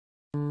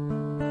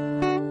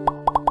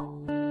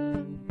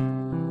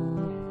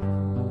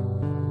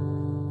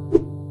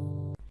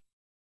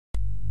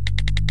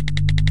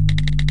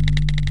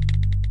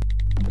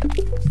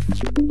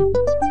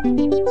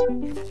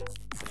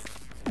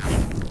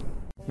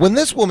When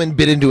this woman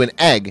bit into an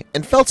egg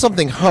and felt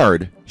something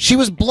hard, she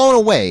was blown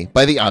away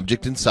by the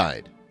object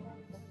inside.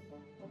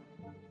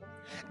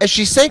 As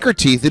she sank her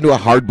teeth into a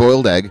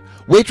hard-boiled egg,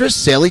 waitress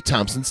Sally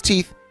Thompson's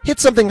teeth hit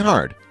something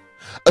hard.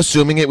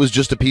 Assuming it was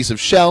just a piece of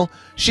shell,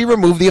 she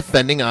removed the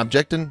offending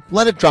object and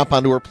let it drop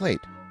onto her plate.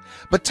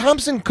 But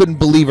Thompson couldn't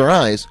believe her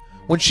eyes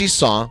when she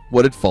saw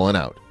what had fallen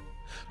out.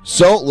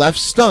 So, left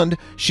stunned,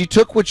 she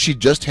took what she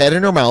just had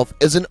in her mouth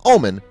as an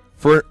omen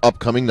for her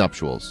upcoming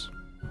nuptials.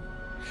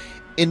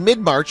 In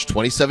mid-March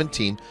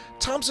 2017,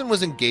 Thompson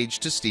was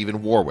engaged to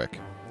Stephen Warwick,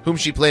 whom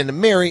she planned to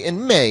marry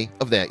in May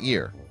of that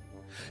year.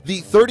 The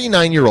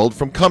 39-year-old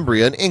from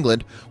Cumbria in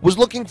England was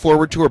looking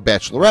forward to her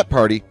bachelorette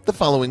party the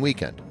following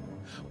weekend.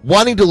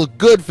 Wanting to look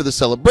good for the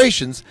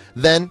celebrations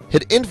then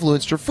had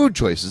influenced her food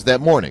choices that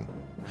morning.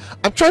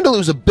 "I'm trying to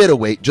lose a bit of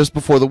weight just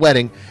before the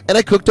wedding, and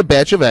I cooked a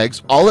batch of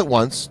eggs all at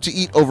once to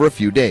eat over a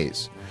few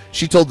days,"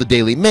 she told the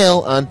Daily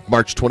Mail on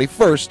March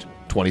 21st,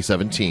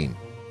 2017.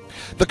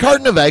 The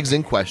carton of eggs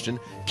in question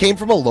came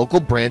from a local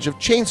branch of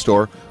chain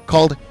store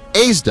called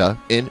Asda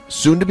in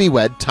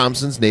soon-to-be-wed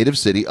Thompson's native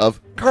city of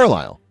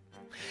Carlisle.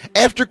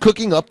 After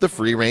cooking up the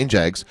free-range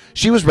eggs,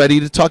 she was ready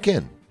to tuck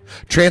in.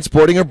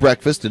 Transporting her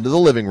breakfast into the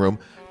living room,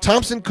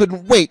 Thompson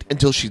couldn't wait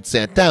until she'd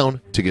sat down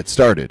to get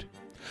started.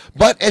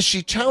 But as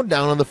she chowed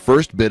down on the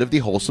first bit of the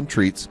wholesome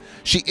treats,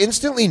 she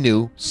instantly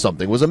knew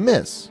something was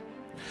amiss.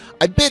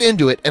 "I bit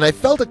into it and I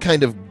felt a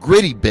kind of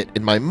gritty bit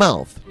in my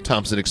mouth,"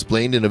 Thompson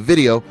explained in a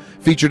video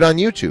featured on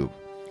YouTube.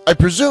 "I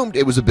presumed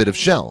it was a bit of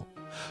shell.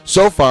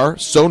 So far,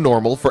 so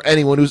normal for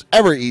anyone who's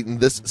ever eaten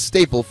this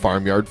staple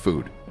farmyard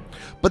food."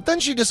 But then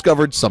she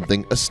discovered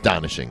something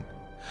astonishing.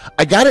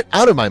 "I got it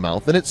out of my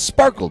mouth and it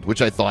sparkled,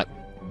 which I thought,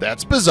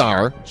 that's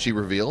bizarre," she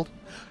revealed.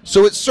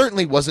 So it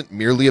certainly wasn't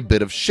merely a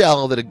bit of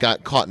shell that had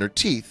got caught in her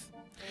teeth.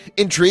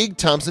 Intrigued,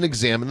 Thompson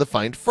examined the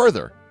find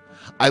further.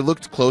 "I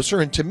looked closer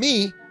and to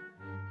me,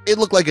 it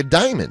looked like a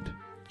diamond,"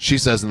 she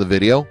says in the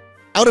video,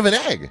 "out of an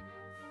egg."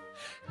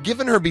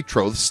 Given her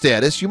betrothed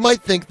status, you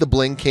might think the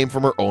bling came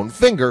from her own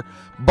finger,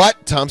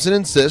 but Thompson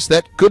insists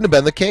that couldn't have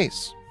been the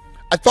case.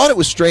 "I thought it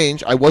was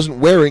strange I wasn't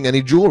wearing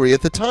any jewelry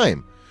at the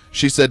time,"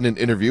 she said in an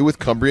interview with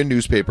Cumbrian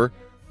newspaper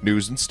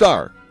News and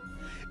Star.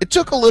 "It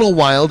took a little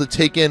while to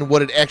take in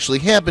what had actually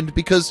happened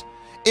because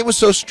it was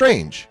so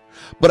strange,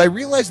 but I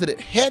realized that it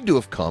had to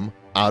have come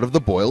out of the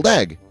boiled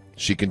egg,"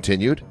 she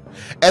continued.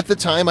 "At the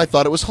time, I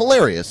thought it was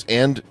hilarious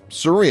and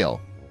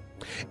surreal."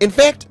 In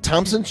fact,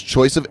 Thompson's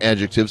choice of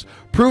adjectives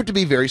proved to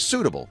be very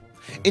suitable.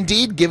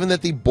 Indeed, given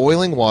that the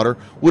boiling water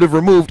would have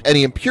removed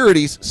any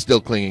impurities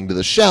still clinging to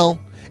the shell,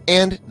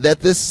 and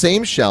that this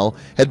same shell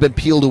had been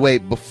peeled away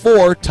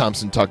before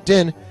Thompson tucked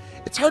in,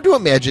 it's hard to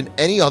imagine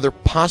any other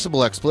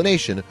possible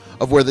explanation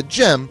of where the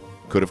gem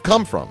could have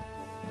come from.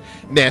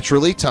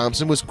 Naturally,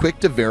 Thompson was quick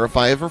to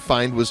verify if her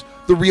find was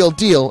the real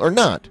deal or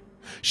not.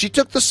 She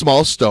took the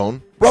small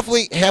stone,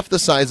 roughly half the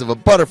size of a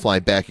butterfly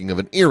backing of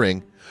an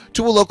earring,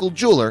 to a local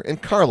jeweler in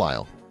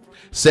Carlisle.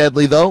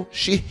 Sadly, though,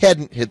 she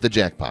hadn't hit the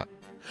jackpot.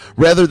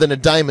 Rather than a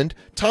diamond,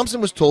 Thompson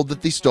was told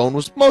that the stone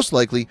was most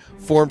likely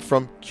formed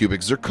from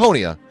cubic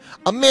zirconia,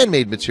 a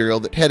man-made material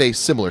that had a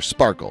similar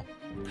sparkle.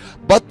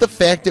 But the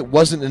fact it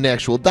wasn't an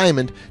actual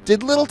diamond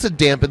did little to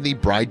dampen the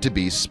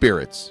bride-to-be's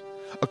spirits.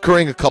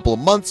 Occurring a couple of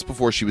months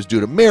before she was due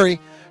to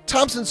marry,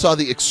 Thompson saw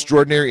the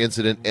extraordinary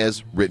incident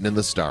as written in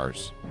the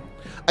stars.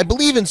 "I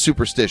believe in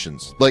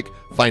superstitions, like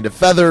find a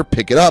feather,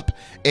 pick it up,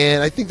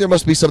 and I think there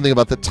must be something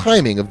about the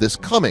timing of this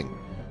coming,"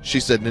 she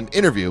said in an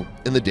interview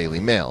in the Daily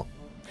Mail.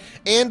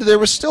 And there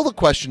was still the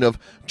question of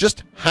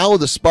just how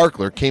the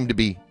sparkler came to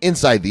be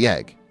inside the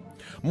egg.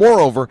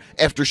 Moreover,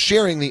 after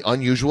sharing the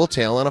unusual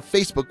tale on a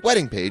Facebook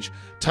wedding page,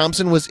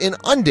 Thompson was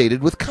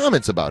inundated with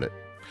comments about it.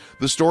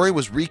 The story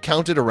was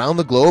recounted around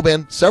the globe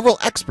and several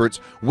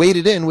experts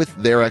waded in with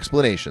their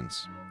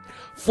explanations.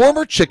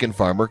 Former chicken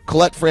farmer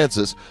Colette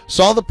Francis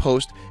saw the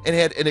post and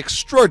had an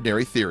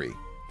extraordinary theory.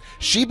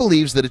 She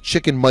believes that a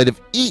chicken might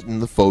have eaten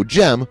the faux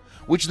gem,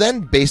 which then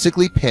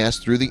basically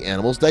passed through the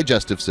animal's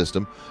digestive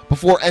system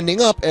before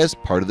ending up as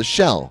part of the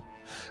shell.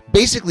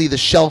 Basically, the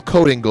shell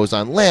coating goes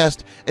on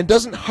last and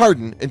doesn't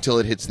harden until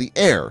it hits the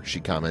air, she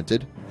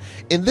commented.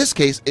 In this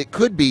case, it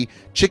could be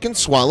chicken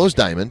swallows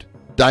diamond,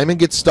 diamond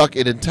gets stuck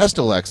in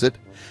intestinal exit,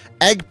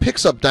 egg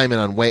picks up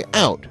diamond on way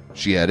out,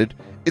 she added.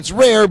 It's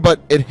rare, but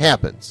it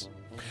happens.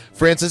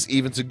 Francis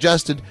even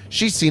suggested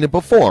she's seen it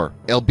before,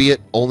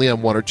 albeit only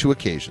on 1 or 2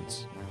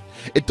 occasions.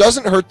 It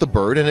doesn't hurt the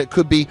bird, and it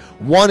could be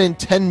 1 in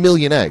 10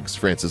 million eggs,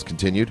 Francis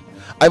continued.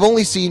 I've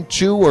only seen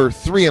 2 or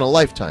 3 in a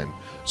lifetime,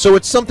 so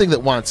it's something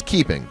that wants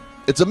keeping.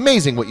 It's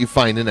amazing what you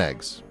find in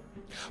eggs.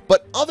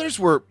 But others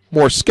were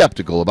more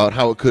skeptical about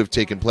how it could have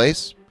taken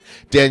place.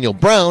 Daniel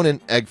Brown,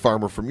 an egg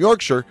farmer from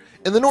Yorkshire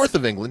in the north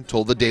of England,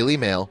 told the Daily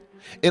Mail,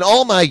 "In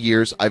all my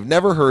years, I've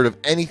never heard of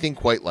anything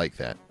quite like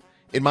that.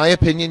 In my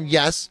opinion,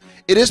 yes,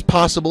 it is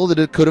possible that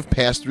it could have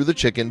passed through the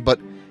chicken, but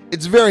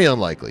it's very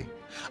unlikely.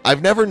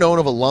 I've never known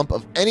of a lump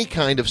of any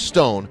kind of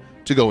stone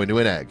to go into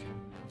an egg."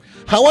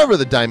 However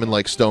the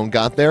diamond-like stone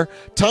got there,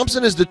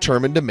 Thompson is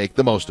determined to make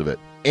the most of it.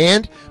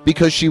 And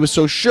because she was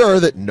so sure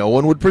that no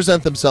one would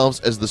present themselves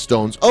as the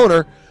stone's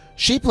owner,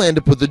 she planned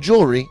to put the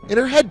jewelry in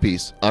her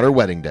headpiece on her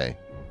wedding day.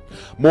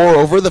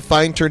 Moreover, the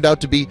find turned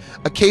out to be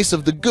a case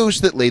of the goose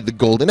that laid the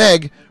golden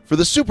egg for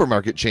the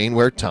supermarket chain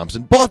where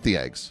Thompson bought the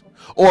eggs.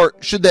 Or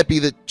should that be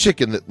the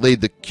chicken that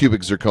laid the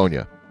cubic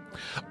zirconia?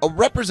 A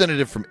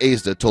representative from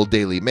ASDA told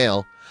Daily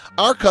Mail,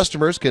 "Our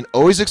customers can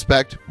always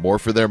expect more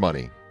for their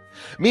money."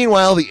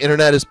 Meanwhile, the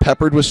internet is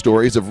peppered with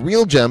stories of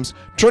real gems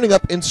turning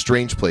up in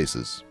strange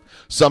places.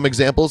 Some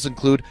examples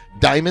include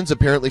diamonds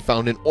apparently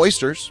found in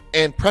oysters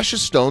and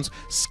precious stones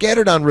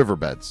scattered on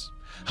riverbeds.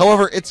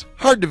 However, it's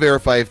hard to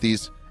verify if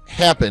these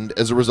happened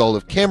as a result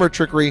of camera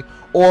trickery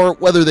or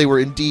whether they were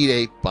indeed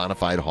a bona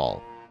fide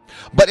haul.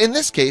 But in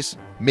this case,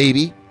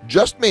 maybe,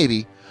 just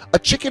maybe, a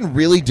chicken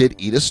really did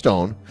eat a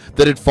stone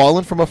that had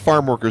fallen from a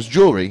farm worker's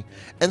jewelry,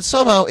 and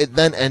somehow it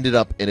then ended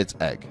up in its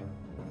egg.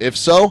 If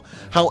so,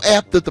 how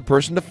apt that the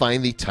person to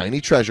find the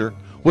tiny treasure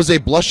was a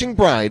blushing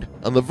bride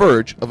on the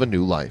verge of a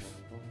new life.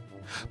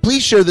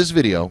 Please share this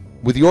video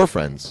with your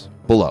friends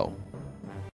below.